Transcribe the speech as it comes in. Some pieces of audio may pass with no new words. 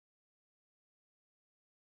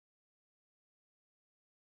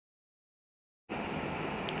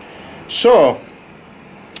So,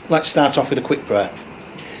 let's start off with a quick prayer.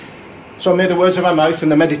 So may the words of my mouth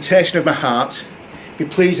and the meditation of my heart be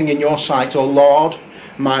pleasing in your sight, O Lord,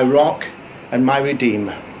 my rock and my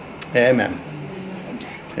redeemer. Amen.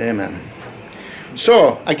 Amen.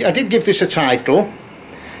 So, I did give this a title,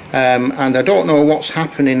 and I don't know what's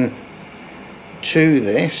happening to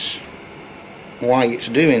this, why it's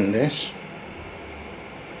doing this.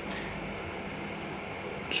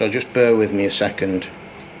 So just bear with me a second.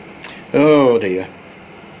 Oh dear,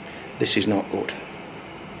 this is not good.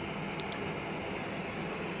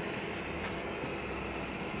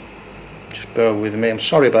 Just bear with me, I'm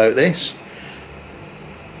sorry about this.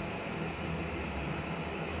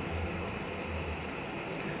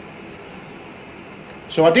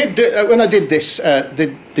 So I did, when I did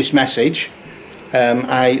this message,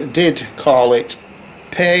 I did call it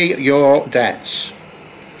Pay Your Debts.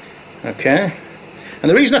 Okay? And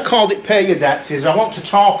the reason I called it Pay Your Debts is I want to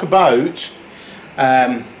talk about,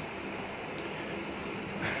 I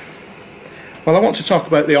want to talk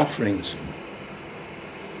about the offerings.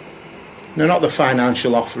 Now, not the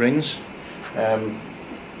financial offerings.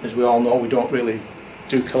 As we all know, we don't really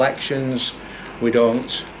do collections. We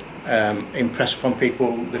don't impress upon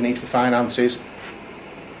people the need for finances.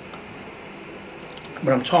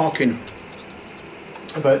 But I'm talking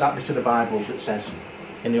about that bit of the Bible that says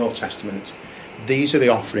in the Old Testament, these are the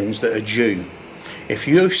offerings that are due. If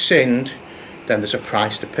you've sinned, then there's a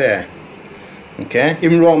price to pay. Okay?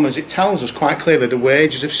 In Romans it tells us quite clearly the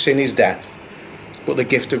wages of sin is death, but the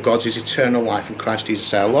gift of God is eternal life in Christ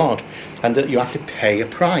Jesus our Lord, and that you have to pay a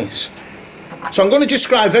price. So I'm going to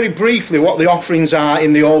describe very briefly what the offerings are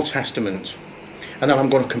in the Old Testament, and then I'm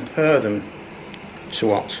going to compare them to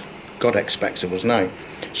what God expects of us now.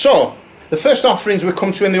 So, the first offerings we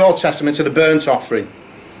come to in the Old Testament are the burnt offering.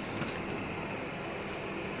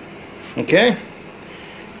 Okay?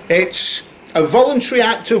 It's a voluntary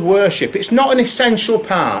act of worship. It's not an essential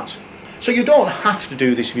part. So you don't have to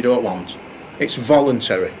do this if you don't want. It's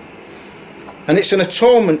voluntary. And it's an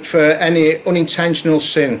atonement for any unintentional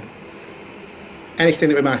sin. Anything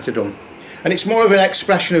that we might have done. And it's more of an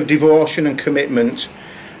expression of devotion and commitment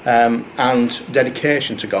and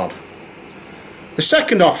dedication to God. The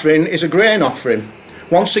second offering is a grain offering.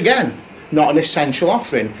 Once again, not an essential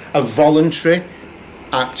offering, a voluntary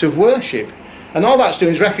act of worship. And all that's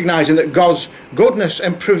doing is recognising that God's goodness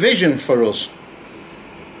and provision for us.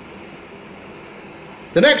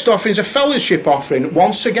 The next offering is a fellowship offering.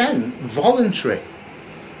 Once again, voluntary.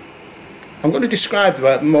 I'm going to describe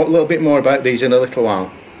a little bit more about these in a little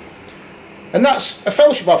while. And that's a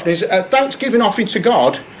fellowship offering, is a thanksgiving offering to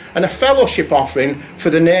God and a fellowship offering for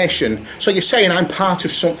the nation. So you're saying I'm part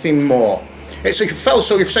of something more. It's a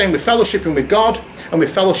so you're saying we're fellowshipping with God and we're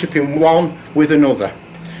fellowshipping one with another.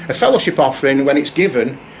 A fellowship offering, when it's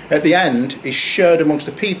given at the end, is shared amongst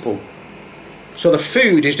the people. So the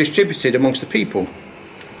food is distributed amongst the people.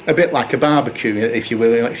 A bit like a barbecue, if you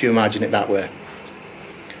will, if you imagine it that way.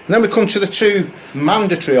 And then we come to the two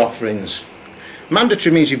mandatory offerings.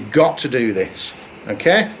 Mandatory means you've got to do this.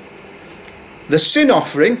 Okay? The sin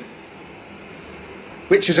offering,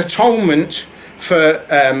 which is atonement for,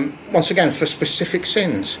 once again, for specific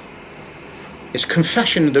sins. It's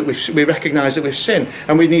confession that we recognise that we've sinned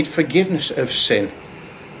and we need forgiveness of sin.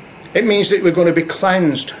 It means that we're going to be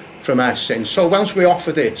cleansed from our sins. So once we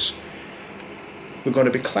offer this, we're going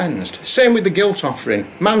to be cleansed. Same with the guilt offering,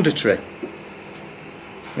 mandatory.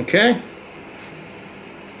 Okay?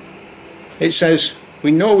 It says,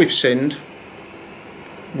 we know we've sinned,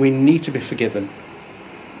 we need to be forgiven.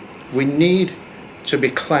 We need to be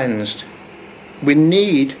cleansed. We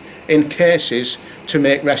need, in cases, to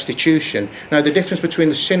make restitution. Now the difference between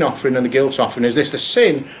the sin offering and the guilt offering is this. The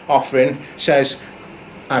sin offering says,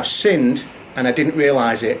 I've sinned and I didn't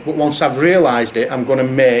realise it, but once I've realised it, I'm going to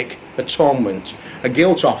make atonement. A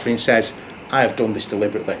guilt offering says, I have done this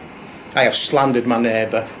deliberately. I have slandered my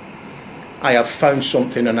neighbour. I have found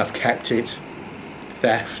something and I've kept it.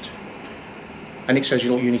 Theft. And it says,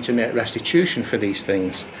 you need to make restitution for these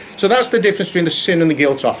things. So that's the difference between the sin and the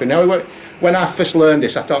guilt offering. Now, when I first learned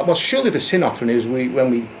this, I thought, well, surely the sin offering is when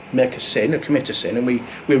we make a sin or commit a sin and we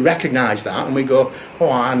recognise that and we go, oh,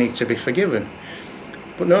 I need to be forgiven.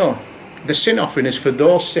 But no, the sin offering is for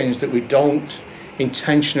those sins that we don't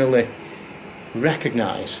intentionally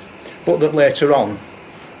recognise, but that later on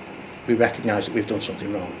we recognise that we've done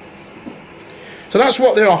something wrong. So that's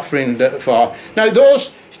what they're offering for. Now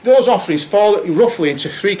those offerings fall roughly into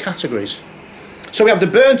three categories. So we have the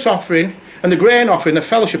burnt offering and the grain offering, the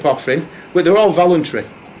fellowship offering, but they're all voluntary.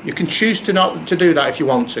 You can choose to not to do that if you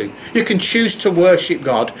want to. You can choose to worship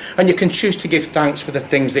God and you can choose to give thanks for the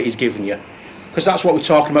things that He's given you. because that's what we're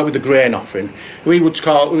talking about with the grain offering. We would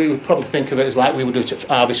probably think of it as like we would do it at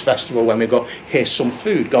Harvest Festival, when we go, here's some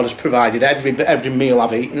food. God has provided every meal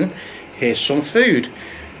I've eaten. Here's some food.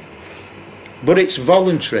 But it's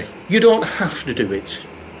voluntary. You don't have to do it.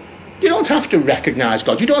 You don't have to recognise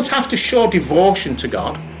God. You don't have to show devotion to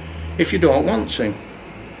God if you don't want to.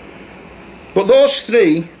 But those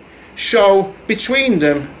three show between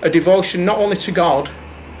them a devotion not only to God,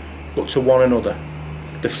 but to one another.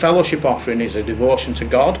 The fellowship offering is a devotion to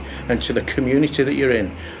God and to the community that you're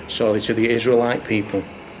in, so to the Israelite people.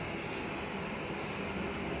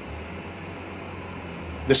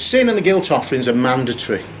 The sin and the guilt offerings are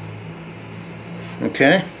mandatory.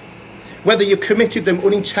 Okay? Whether you've committed them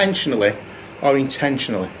unintentionally or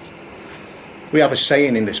intentionally. We have a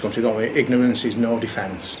saying in this country, don't we? Ignorance is no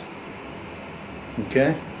defence.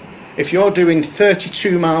 Okay? If you're doing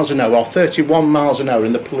 32 miles an hour or 31 miles an hour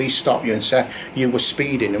and the police stop you and say you were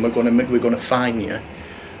speeding and we're going to fine you,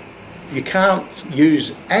 you can't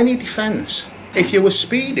use any defence. If you were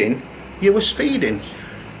speeding, you were speeding.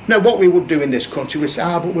 Now, what we would do in this country, we say,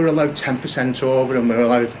 but we're allowed 10% over and we're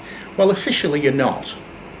allowed... Well, officially you're not.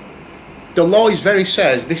 The law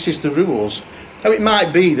says this is the rules. Now, it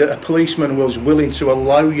might be that a policeman was willing to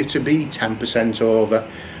allow you to be 10% over,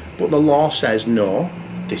 but the law says no,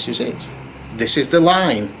 this is it. This is the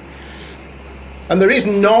line. And there is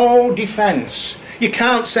no defence. You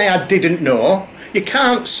can't say I didn't know. You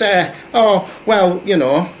can't say, oh, well, you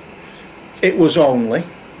know, it was only.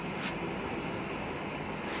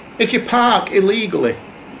 If you park illegally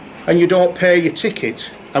and you don't pay your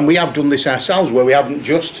ticket, and we have done this ourselves where we've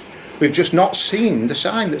just not seen the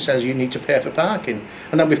sign that says you need to pay for parking,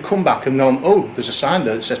 and then we've come back and gone, oh, there's a sign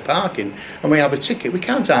there that says parking, and we have a ticket. We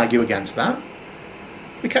can't argue against that.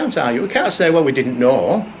 We can't argue. We can't say, well, we didn't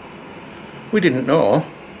know. We didn't know.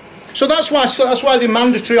 So that's why the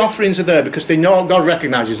mandatory offerings are there, because they know God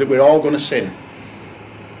recognises that we're all going to sin,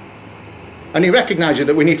 and He recognises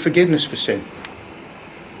that we need forgiveness for sin.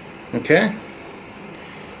 Okay.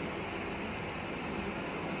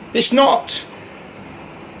 It's not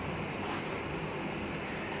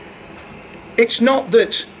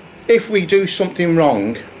that if we do something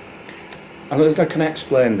wrong, and I can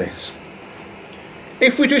explain this.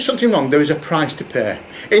 If we do something wrong, there is a price to pay.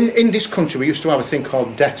 In this country, we used to have a thing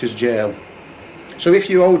called debtor's jail. So if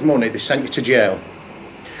you owed money, they sent you to jail.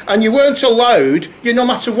 And you weren't allowed, no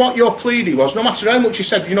matter what your plea was, no matter how much you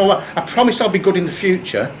said, you know what, I promise I'll be good in the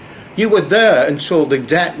future, you were there until the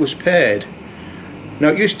debt was paid. Now,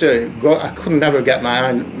 it used to go, I couldn't never get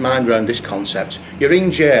my mind around this concept. You're in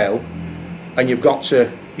jail and you're going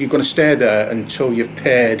to stay there until you've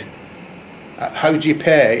paid. How do you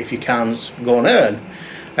pay if you can't go and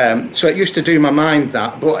earn? So it used to do my mind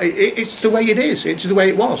that, but it's the way it is. It's the way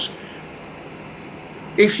it was.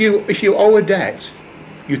 If you owe a debt,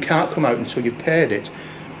 you can't come out until you've paid it.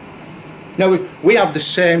 Now, we have the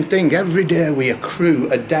same thing. Every day we accrue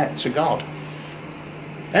a debt to God.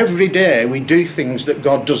 Every day we do things that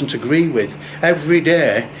God doesn't agree with. Every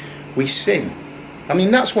day we sin. I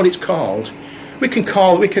mean, that's what it's called. We can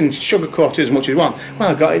sugarcoat it as much as we want.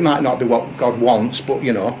 Well, God, it might not be what God wants, but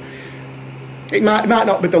it might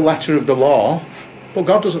not be the letter of the law, but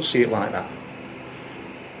God doesn't see it like that.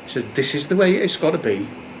 He says, this is the way it's got to be.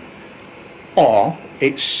 Or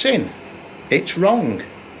it's sin. It's wrong.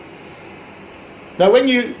 Now, when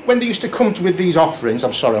they used to come with these offerings,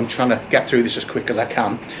 I'm sorry, I'm trying to get through this as quick as I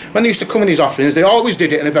can. When they used to come with these offerings, they always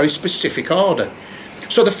did it in a very specific order.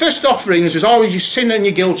 So the first offerings is always your sin and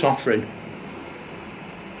your guilt offering.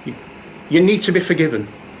 You need to be forgiven.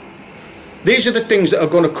 These are the things that are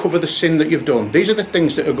going to cover the sin that you've done. These are the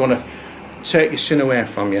things that are going to take your sin away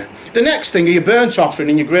from you. The next thing are your burnt offering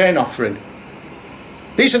and your grain offering.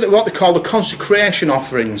 These are what they call the consecration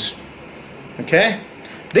offerings. Okay?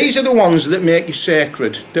 These are the ones that make you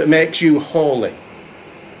sacred, that makes you holy.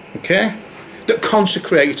 Okay? That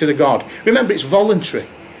consecrate you to the God. Remember, it's voluntary.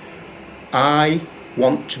 I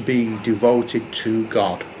want to be devoted to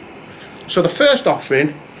God. So the first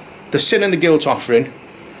offering, the sin and the guilt offering,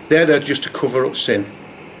 they're there just to cover up sin.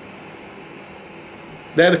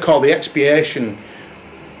 They're called the expiation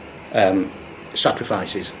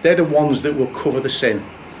sacrifices. They're the ones that will cover the sin.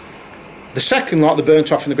 The second lot, the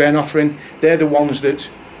burnt offering, the grain offering, they're the ones that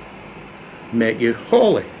make you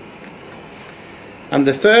holy. And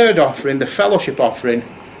the third offering, the fellowship offering,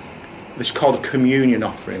 is called a communion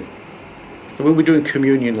offering. We'll be doing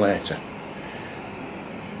communion later,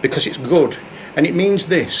 because it's good. And it means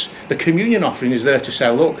this: the communion offering is there to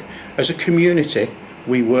say, look, as a community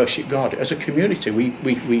we worship God. As a community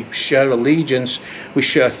we share allegiance, we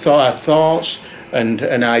share our thoughts and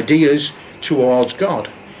ideas towards God.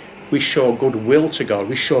 we show goodwill to God,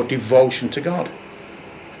 we show devotion to God.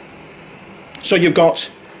 So you've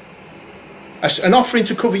got an offering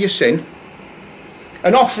to cover your sin,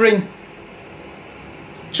 an offering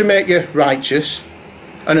to make you righteous,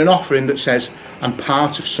 and an offering that says, I'm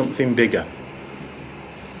part of something bigger.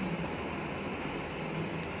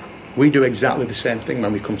 We do exactly the same thing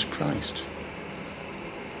when we come to Christ.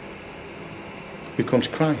 We come to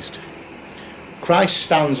Christ. Christ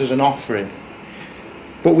stands as an offering,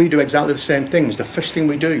 but we do exactly the same things. The first thing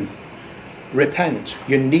we do, repent.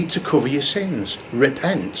 You need to cover your sins.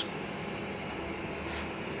 Repent.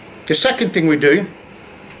 The second thing we do,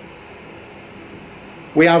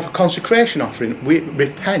 we have a consecration offering. We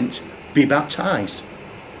repent, be baptized.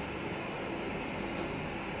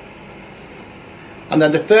 And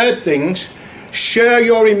then the third things, share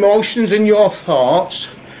your emotions and your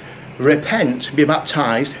thoughts, repent, be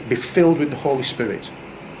baptized, be filled with the Holy Spirit.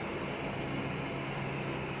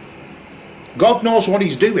 God knows what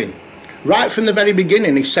he's doing. Right from the very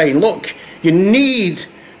beginning, he's saying, look, you need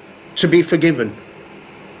to be forgiven.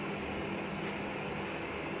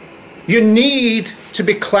 You need to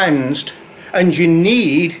be cleansed, and you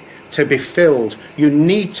need to be filled. You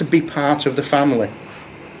need to be part of the family.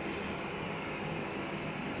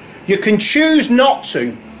 You can choose not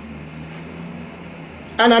to.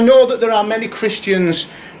 And I know that there are many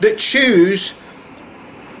Christians that choose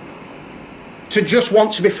to just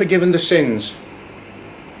want to be forgiven the sins.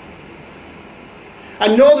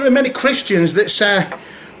 I know there are many Christians that say,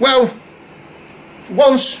 well,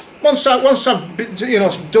 once I've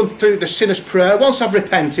done through the sinner's prayer, once I've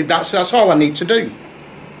repented, that's all I need to do.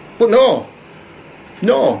 But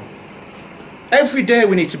no. Every day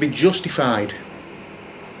we need to be justified.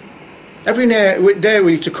 Every day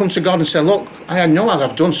we need to come to God and say, look, I know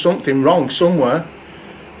I've done something wrong somewhere.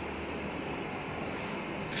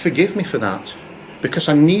 Forgive me for that, because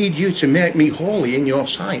I need you to make me holy in your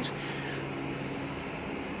sight.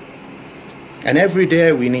 And every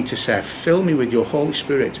day we need to say, fill me with your Holy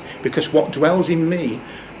Spirit, because what dwells in me,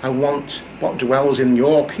 I want what dwells in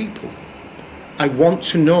your people. I want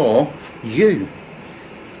to know you.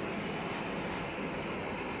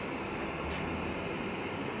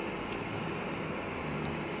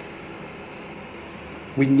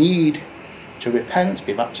 We need to repent,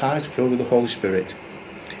 be baptized, filled with the Holy Spirit.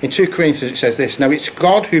 In 2 Corinthians it says this, now it's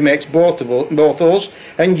God who makes both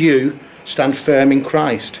us and you stand firm in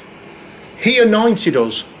Christ. He anointed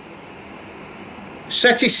us,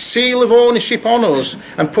 set his seal of ownership on us,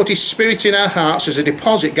 and put his Spirit in our hearts as a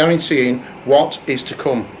deposit guaranteeing what is to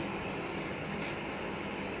come.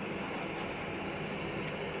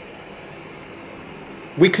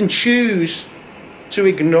 We can choose to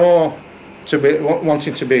ignore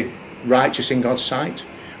wanting to be righteous in God's sight.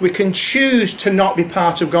 We can choose to not be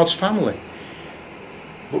part of God's family.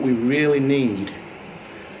 But we really need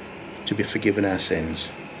to be forgiven our sins.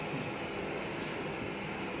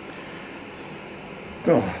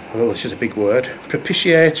 Oh, this is a big word.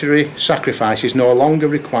 Propitiatory sacrifice is no longer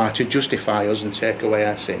required to justify us and take away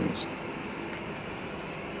our sins.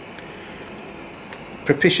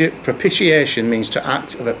 Propitiation means to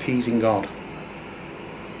act of appeasing God.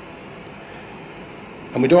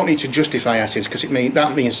 And we don't need to justify our sins, because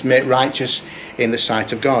that means make righteous in the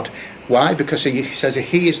sight of God. Why? Because he says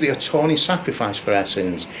he is the atoning sacrifice for our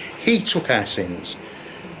sins. He took our sins.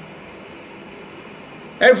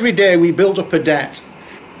 Every day we build up a debt.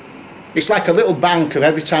 It's like a little bank of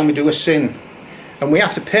every time we do a sin. And we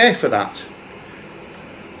have to pay for that.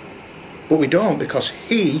 But we don't, because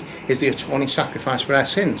he is the atoning sacrifice for our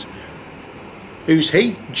sins. Who's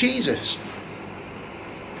he? Jesus.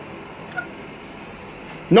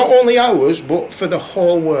 Not only ours, but for the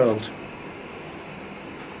whole world.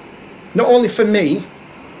 Not only for me,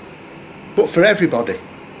 but for everybody.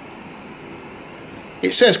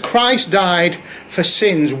 It says Christ died for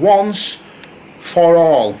sins once for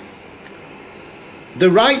all. The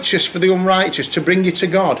righteous for the unrighteous, to bring you to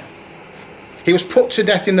God. He was put to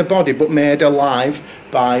death in the body, but made alive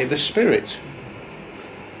by the Spirit.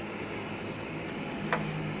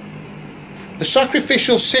 The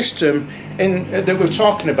sacrificial system that we're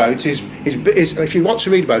talking about is, if you want to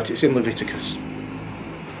read about it, it's in Leviticus.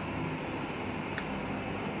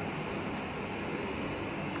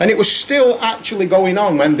 And it was still actually going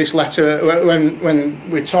on when this letter, when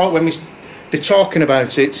they're talking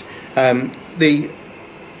about it. The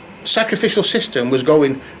sacrificial system was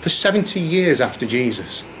going for 70 years after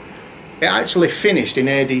Jesus. It actually finished in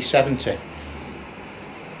AD 70.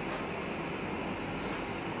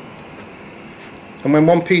 And when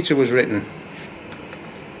 1 Peter was written,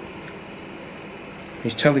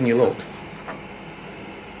 he's telling you, look,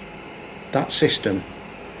 that system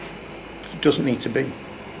doesn't need to be.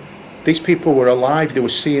 These people were alive. They were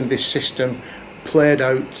seeing this system played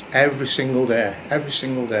out every single day.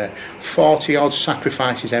 40 odd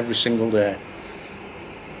sacrifices every single day.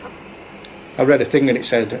 I read a thing and it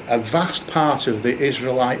said a vast part of the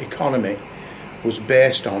Israelite economy was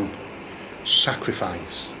based on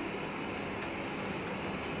sacrifice.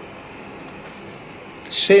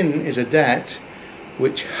 Sin is a debt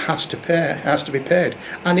which has to be paid,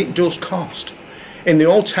 and it does cost. In the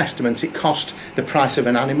Old Testament, it cost the price of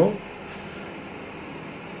an animal.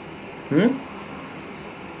 And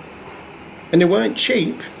they weren't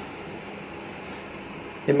cheap.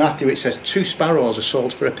 In Matthew, it says 2 sparrows are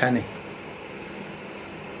sold for a penny.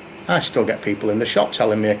 I still get people in the shop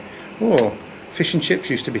telling me, oh, fish and chips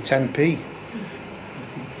used to be 10p.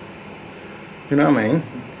 You know what I mean?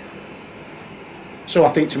 So I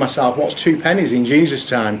think to myself, what's 2 pennies in Jesus'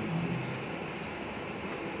 time?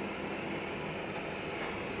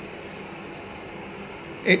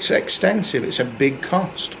 It's extensive, it's a big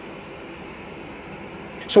cost.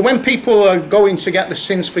 So when people are going to get the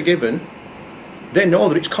sins forgiven, they know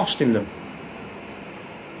that it's costing them.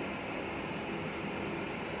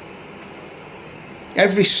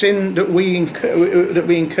 Every sin that we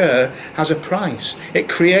incur has a price. It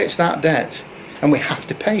creates that debt, and we have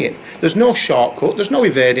to pay it. There's no shortcut. There's no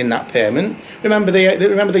evading that payment. Remember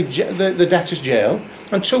the debtor's jail.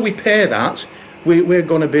 Until we pay that, we're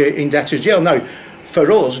going to be in debtor's jail. Now, for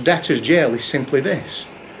us, debtor's jail is simply this: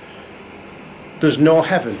 there's no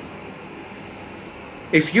heaven.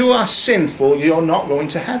 If you are sinful, you're not going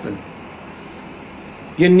to heaven.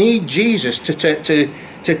 You need Jesus to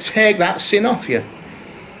take that sin off you.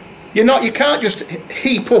 You can't just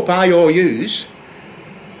heap up IOUs.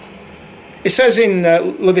 It says in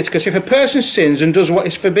Leviticus, if a person sins and does what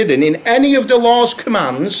is forbidden in any of the law's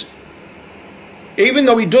commands, even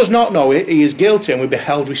though he does not know it, he is guilty and will be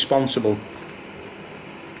held responsible.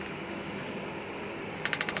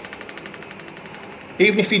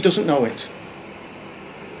 Even if he doesn't know it.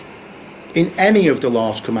 In any of the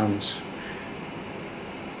law's commands.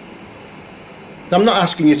 I'm not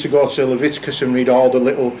asking you to go to Leviticus and read all the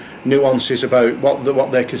little nuances about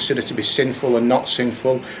what they consider to be sinful and not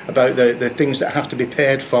sinful, about the things that have to be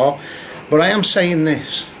paid for. But I am saying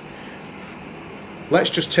this. Let's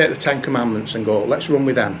just take the 10 Commandments and go, let's run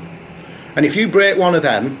with them. And if you break one of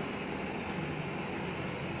them,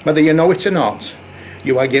 whether you know it or not,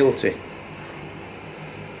 you are guilty.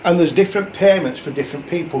 And there's different payments for different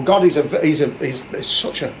people. God is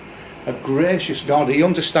such a gracious God. He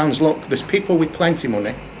understands, look, there's people with plenty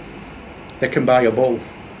money, they can buy a bull.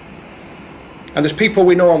 And there's people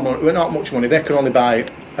with not much money, they can only buy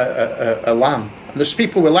a lamb. And there's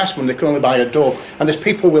people with less money, they can only buy a dove. And there's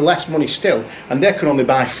people with less money still, and they can only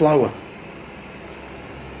buy flour.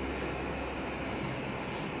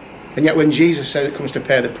 And yet when Jesus said it comes to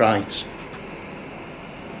pay the price,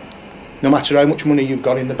 no matter how much money you've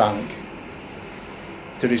got in the bank,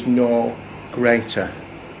 there is no greater.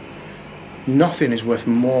 Nothing is worth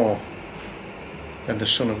more than the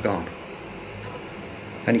Son of God.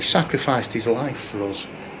 And he sacrificed his life for us.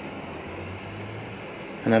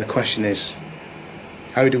 And then the question is,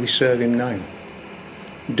 how do we serve him now?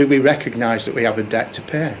 Do we recognise that we have a debt to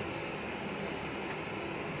pay?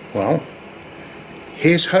 Well,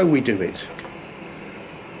 here's how we do it.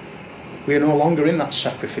 We are no longer in that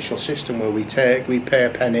sacrificial system where we pay a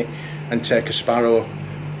penny and take a sparrow.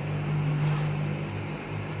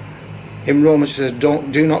 In Romans it says,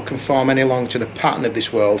 do not conform any longer to the pattern of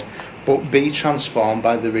this world, but be transformed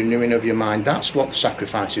by the renewing of your mind. That's what the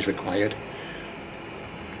sacrifice is required.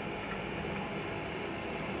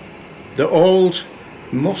 The old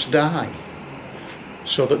must die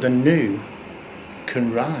so that the new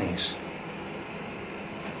can rise.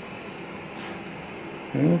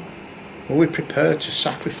 Are we prepared to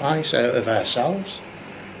sacrifice out of ourselves?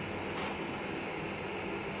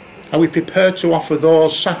 Are we prepared to offer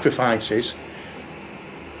those sacrifices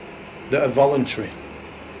that are voluntary?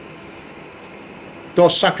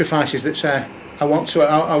 Those sacrifices that say, I want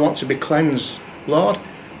to be cleansed. Lord,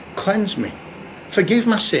 cleanse me. Forgive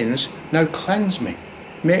my sins, now cleanse me.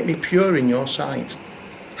 Make me pure in your sight.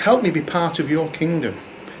 Help me be part of your kingdom.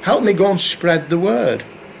 Help me go and spread the word.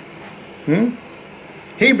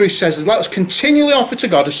 Hebrews says, let us continually offer to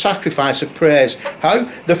God a sacrifice of praise. How?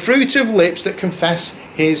 The fruit of lips that confess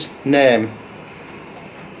his name.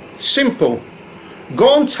 Simple.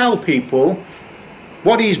 Go and tell people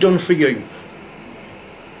what he's done for you.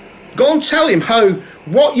 Go and tell him how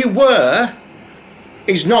what you were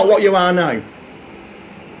is not what you are now.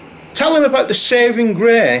 Tell him about the saving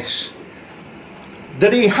grace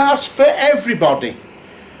that he has for everybody.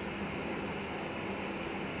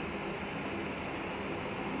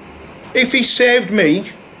 If he saved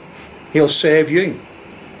me, he'll save you.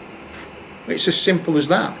 It's as simple as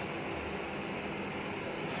that.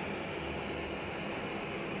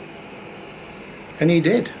 And he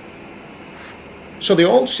did. So the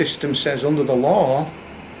old system says under the law,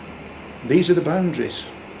 these are the boundaries.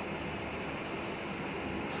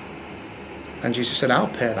 And Jesus said, I'll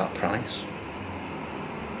pay that price.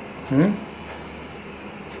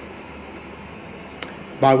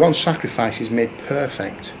 By one sacrifice is made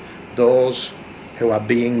perfect those who are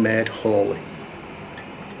being made holy.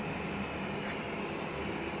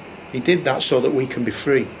 He did that so that we can be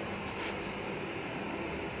free.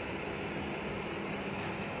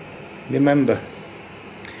 Remember,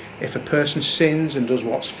 if a person sins and does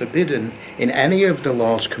what's forbidden in any of the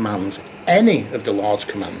Lord's commands,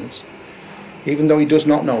 even though he does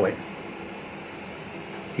not know it,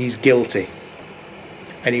 he's guilty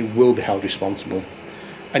and he will be held responsible,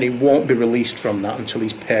 and he won't be released from that until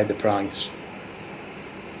he's paid the price.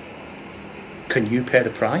 Can you pay the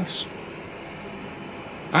price?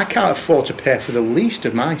 I can't afford to pay for the least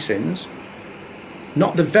of my sins.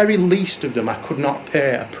 Not the very least of them. I could not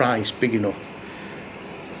pay a price big enough.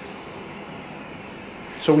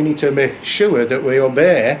 So we need to be sure that we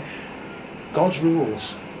obey God's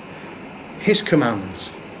rules, his commands.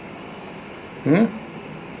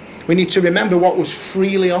 We need to remember what was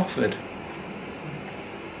freely offered.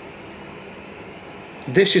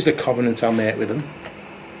 This is the covenant I'll make with them.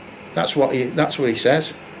 That's what he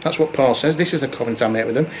says. That's what Paul says. This is the covenant I make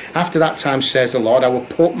with them. After that time, says the Lord, I will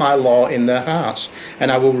put my law in their hearts,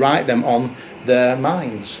 and I will write them on their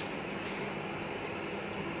minds.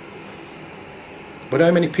 But how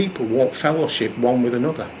many people won't fellowship one with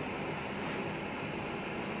another?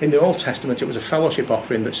 In the Old Testament, it was a fellowship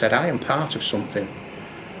offering that said, I am part of something.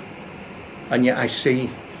 And yet I see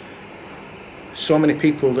so many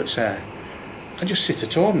people that say, I just sit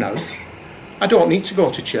at home now. I don't need to go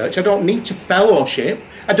to church. I don't need to fellowship.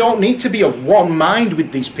 I don't need to be of one mind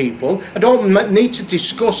with these people. I don't need to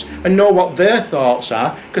discuss and know what their thoughts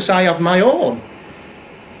are, because I have my own.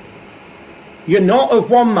 You're not of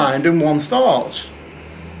one mind and one thought.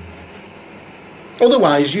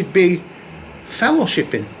 Otherwise, you'd be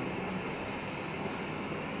fellowshipping.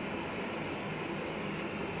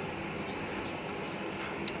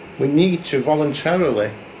 We need to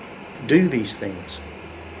voluntarily do these things.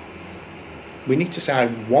 We need to say, I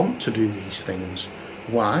want to do these things.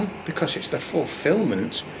 Why? Because it's the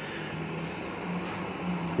fulfillment.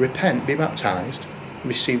 Repent, be baptized,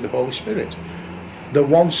 receive the Holy Spirit. The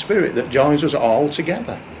one Spirit that joins us all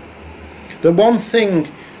together. The one thing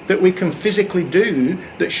that we can physically do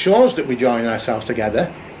that shows that we join ourselves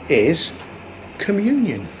together is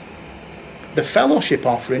communion. The fellowship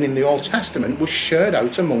offering in the Old Testament was shared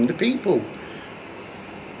out among the people.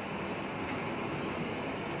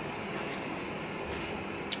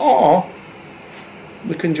 Or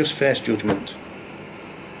we can just face judgment.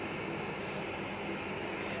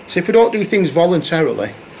 So if we don't do things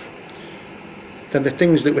voluntarily, then the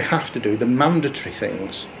things that we have to do, the mandatory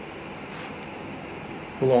things,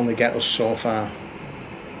 will only get us so far.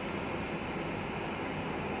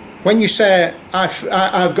 When you say,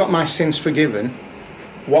 I've got my sins forgiven,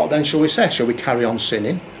 what then shall we say? Shall we carry on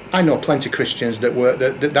sinning? I know plenty of Christians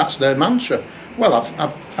that's their mantra. Well,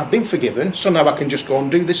 I've been forgiven, so now I can just go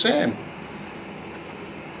and do the same.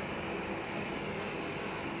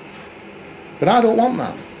 But I don't want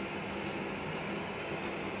that.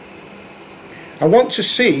 I want to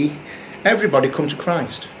see everybody come to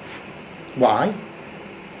Christ. Why?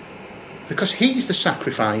 Because he's the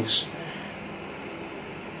sacrifice.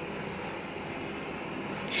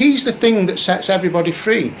 He's the thing that sets everybody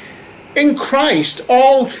free. In Christ,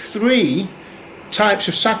 all three types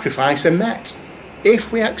of sacrifice are met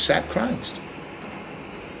if we accept Christ.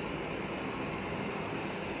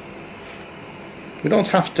 We don't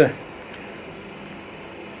have to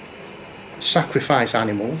sacrifice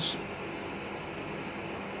animals.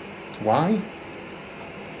 Why?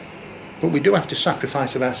 But we do have to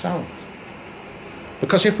sacrifice of ourselves.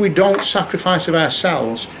 Because if we don't sacrifice of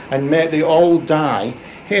ourselves and make the old die,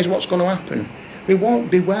 here's what's going to happen. We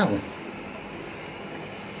won't be well.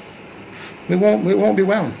 We won't be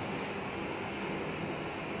well.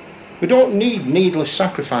 We don't need needless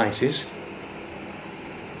sacrifices,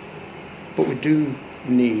 but we do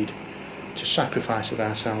need to sacrifice of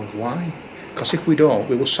ourselves. Why? Because if we don't,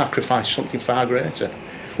 we will sacrifice something far greater.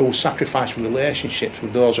 We will sacrifice relationships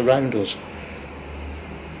with those around us.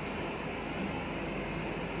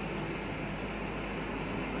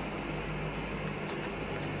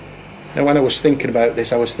 And when I was thinking about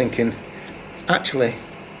this, I was thinking, actually,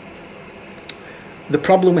 The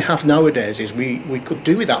problem we have nowadays is we could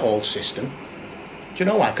do with that old system. Do you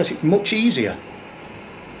know why? Because it's much easier.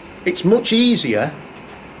 It's much easier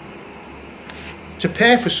to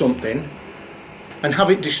pay for something and have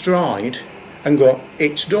it destroyed and go,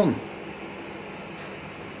 it's done.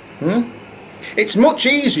 It's much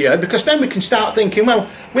easier, because then we can start thinking, well,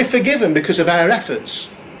 we're forgiven because of our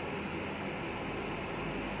efforts.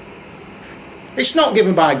 It's not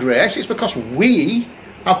given by grace, it's because we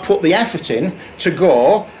have put the effort in to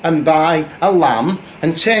go and buy a lamb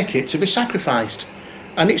and take it to be sacrificed.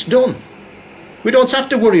 And it's done. We don't have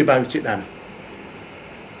to worry about it then.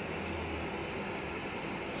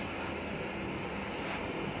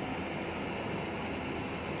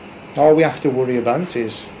 All we have to worry about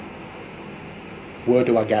is, where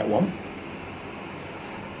do I get one?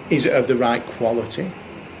 Is it of the right quality?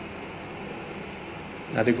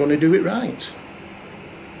 Are they going to do it right?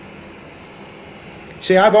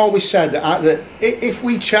 See, I've always said that if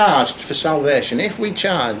we charged for salvation, if we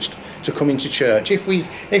charged to come into church, if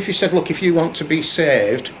you said, look, if you want to be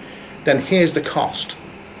saved, then here's the cost.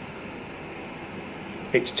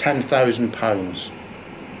 It's £10,000.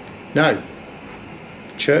 Now,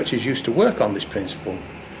 churches used to work on this principle.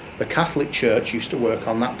 The Catholic Church used to work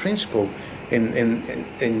on that principle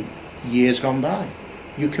in years gone by.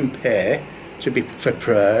 You can pay for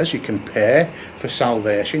prayers, you can pay for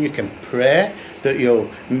salvation, you can pray that you'll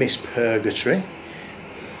miss purgatory.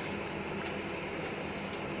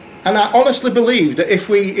 And I honestly believe that if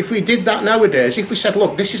we did that nowadays, if we said,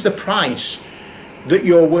 look, this is the price that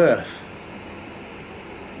you're worth.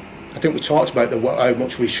 I think we talked about how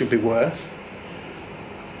much we should be worth.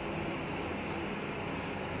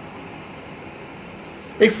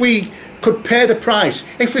 If we could pay the price,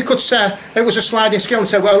 if we could say, it was a sliding scale and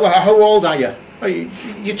say, well, how old are you? Oh,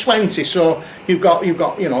 you're 20, so you've got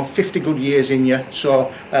 50 good years in you,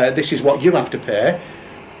 so this is what you have to pay.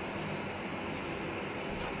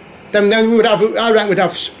 Then I reckon we'd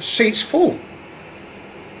have seats full.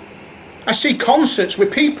 I see concerts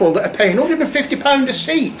with people that are paying £150 a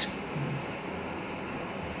seat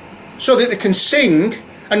so that they can sing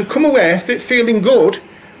and come away feeling good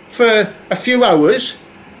for a few hours,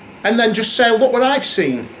 and then just say, look what I've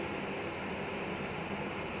seen.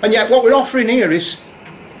 And yet what we're offering here is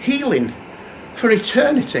healing for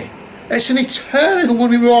eternity. It's an eternal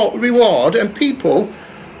reward, and people,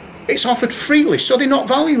 it's offered freely, so they're not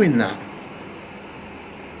valuing that.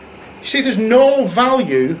 You see, there's no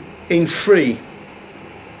value in free.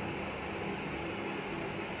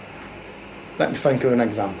 Let me think of an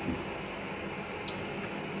example.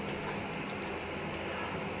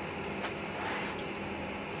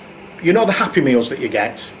 You know the Happy Meals that you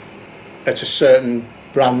get at a certain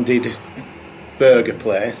branded burger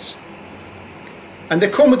place, and they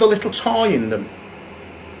come with a little toy in them.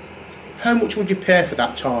 How much would you pay for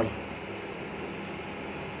that toy?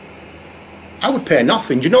 I would pay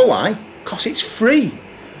nothing. Do you know why? Because it's free.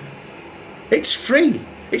 It's free.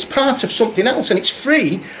 It's part of something else, and it's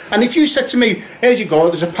free. And if you said to me, here you go,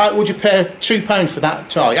 there's a would you pay £2 for that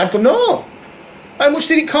toy? I'd go, no. How much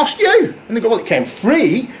did it cost you? And they go, well, it came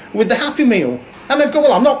free with the Happy Meal. And I'd go,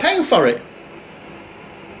 well, I'm not paying for it.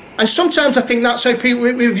 And sometimes I think that's how people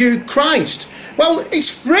view Christ. Well,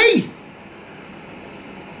 it's free.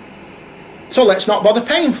 So let's not bother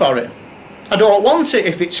paying for it. I don't want it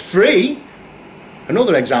if it's free.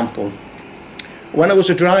 Another example. When I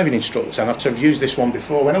was a driving instructor, and I've used this one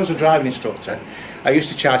before, when I was a driving instructor, I used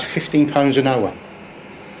to charge £15 an hour.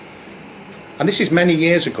 And this is many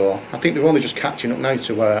years ago. I think they're only just catching up now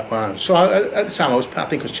to where I am. So at the time, I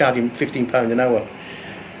think I was charging £15 an hour.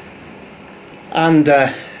 And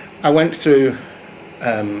I went through,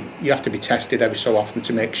 you have to be tested every so often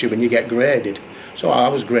to make sure when you get graded. So I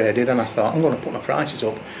was graded, and I thought, I'm going to put my prices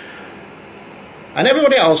up. And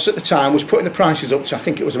everybody else at the time was putting the prices up to, I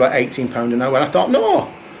think it was about £18 an hour. And I thought,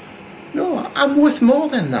 no, I'm worth more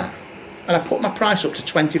than that. And I put my price up to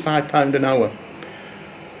 £25 an hour.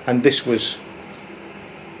 And this was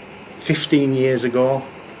 15 years ago.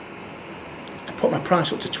 I put my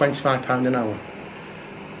price up to £25 an hour,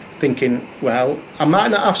 thinking, well, I might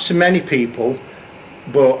not have so many people,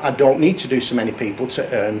 but I don't need to do so many people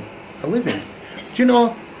to earn a living. Do you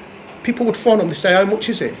know, people would phone up and say, how much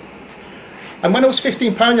is it? And when it was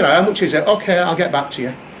 £15 an hour, how much is it? Okay, I'll get back to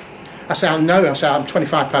you. I say, no, I say, I'm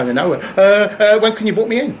 £25 an hour. When can you book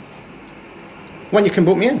me in? When you can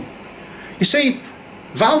book me in? You see,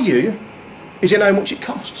 value is in how much it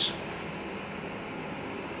costs.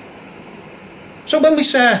 So when we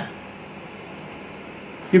say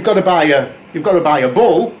you've got to buy a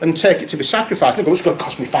bull and take it to be sacrificed, it's going to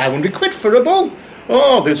cost me 500 quid for a bull.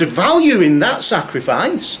 Oh, there's a value in that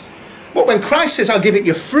sacrifice. But when Christ says, I'll give it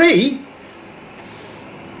you free,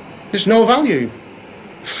 there's no value.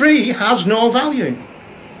 Free has no value.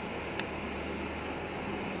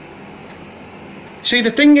 See,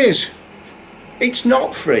 the thing is, it's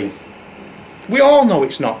not free. We all know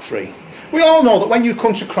it's not free. We all know that when you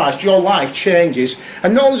come to Christ, your life changes.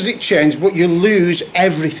 And not only does it change, but you lose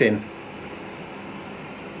everything.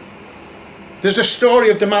 There's a story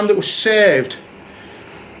of the man that was saved.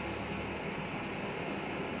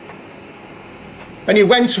 And he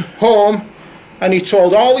went home and he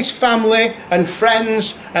told all his family and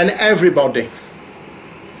friends and everybody,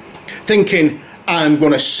 thinking, I'm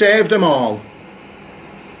going to save them all.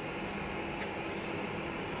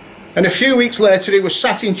 And a few weeks later he was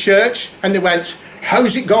sat in church and they went,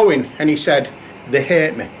 how's it going? And he said, they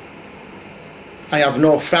hate me. I have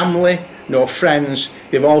no family, no friends.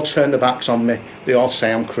 They've all turned their backs on me. They all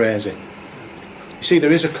say I'm crazy. You see,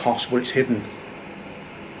 there is a cost, but it's hidden.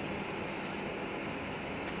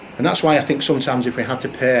 And that's why I think sometimes if we had to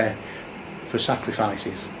pay for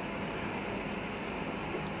sacrifices,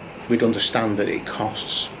 we'd understand that it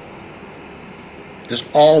costs. There's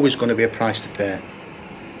always going to be a price to pay.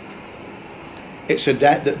 It's a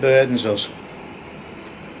debt that burdens us.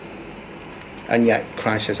 And yet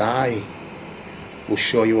Christ says, I will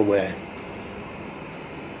show you a way.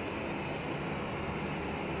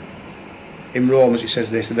 In Romans it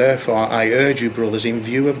says this, therefore I urge you, brothers, in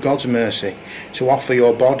view of God's mercy, to offer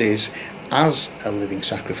your bodies as a living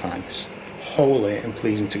sacrifice, holy and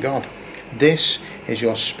pleasing to God. This is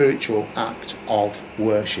your spiritual act of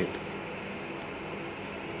worship.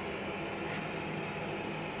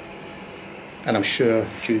 And I'm sure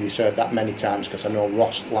Judy's heard that many times, because I know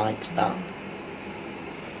Ross likes that.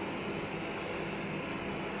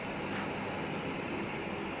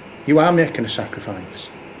 You are making a sacrifice.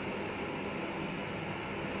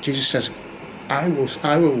 Jesus says, I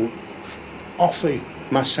will offer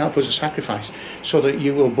myself as a sacrifice so that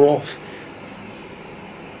you will both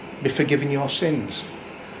be forgiven your sins.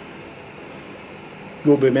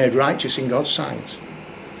 You will be made righteous in God's sight.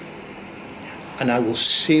 And I will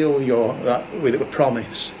seal that with a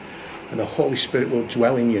promise, and the Holy Spirit will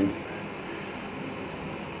dwell in you,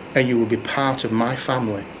 and you will be part of my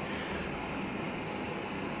family.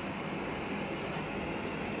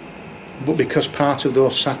 But because part of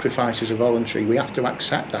those sacrifices are voluntary, we have to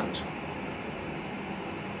accept that.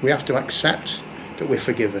 We have to accept that we're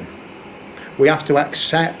forgiven. We have to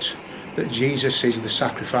accept that Jesus is the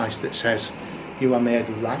sacrifice that says you are made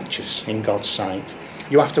righteous in God's sight.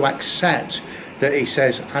 You have to accept that he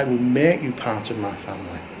says, I will make you part of my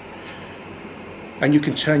family. And you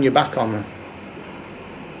can turn your back on them.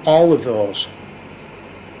 All of those.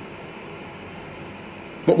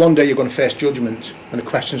 But one day you're going to face judgment, and the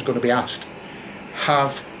question's going to be asked,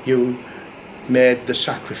 have you made the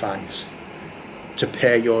sacrifice to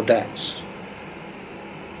pay your debts?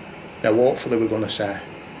 Now hopefully we're going to say,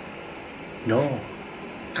 no,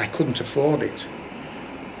 I couldn't afford it.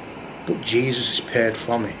 But Jesus has paid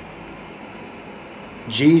for me.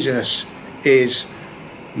 Jesus is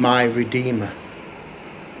my Redeemer.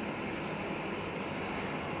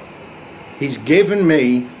 He's given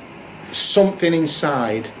me something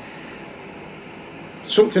inside,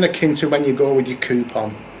 something akin to when you go with your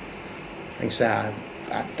coupon and you say,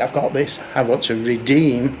 I've got this, I want to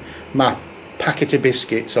redeem my packet of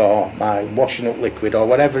biscuits or my washing up liquid or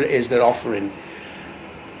whatever it is they're offering.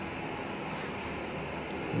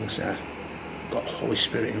 And you say, I've got the Holy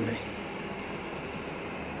Spirit in me.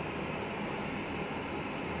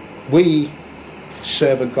 We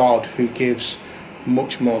serve a God who gives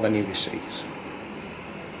much more than he receives.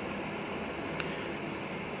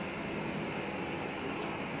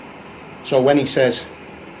 So when he says,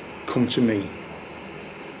 come to me,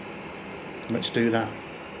 let's do that.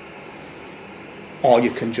 Or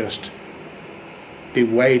you can just be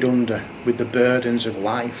weighed under with the burdens of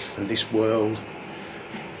life and this world.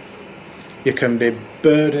 You can be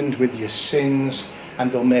burdened with your sins and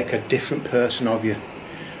they'll make a different person of you.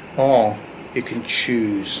 Or you can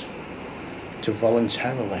choose to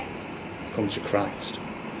voluntarily come to Christ,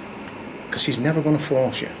 because he's never going to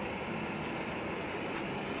force you.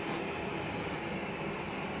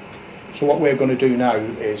 So what we're going to do now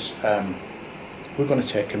is we're going to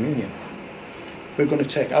take communion. We're going to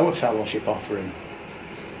take our fellowship offering,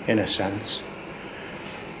 in a sense,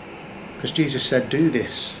 because Jesus said, do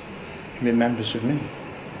this in remembrance of me.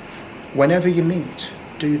 Whenever you meet,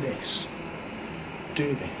 do this.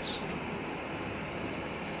 Do this.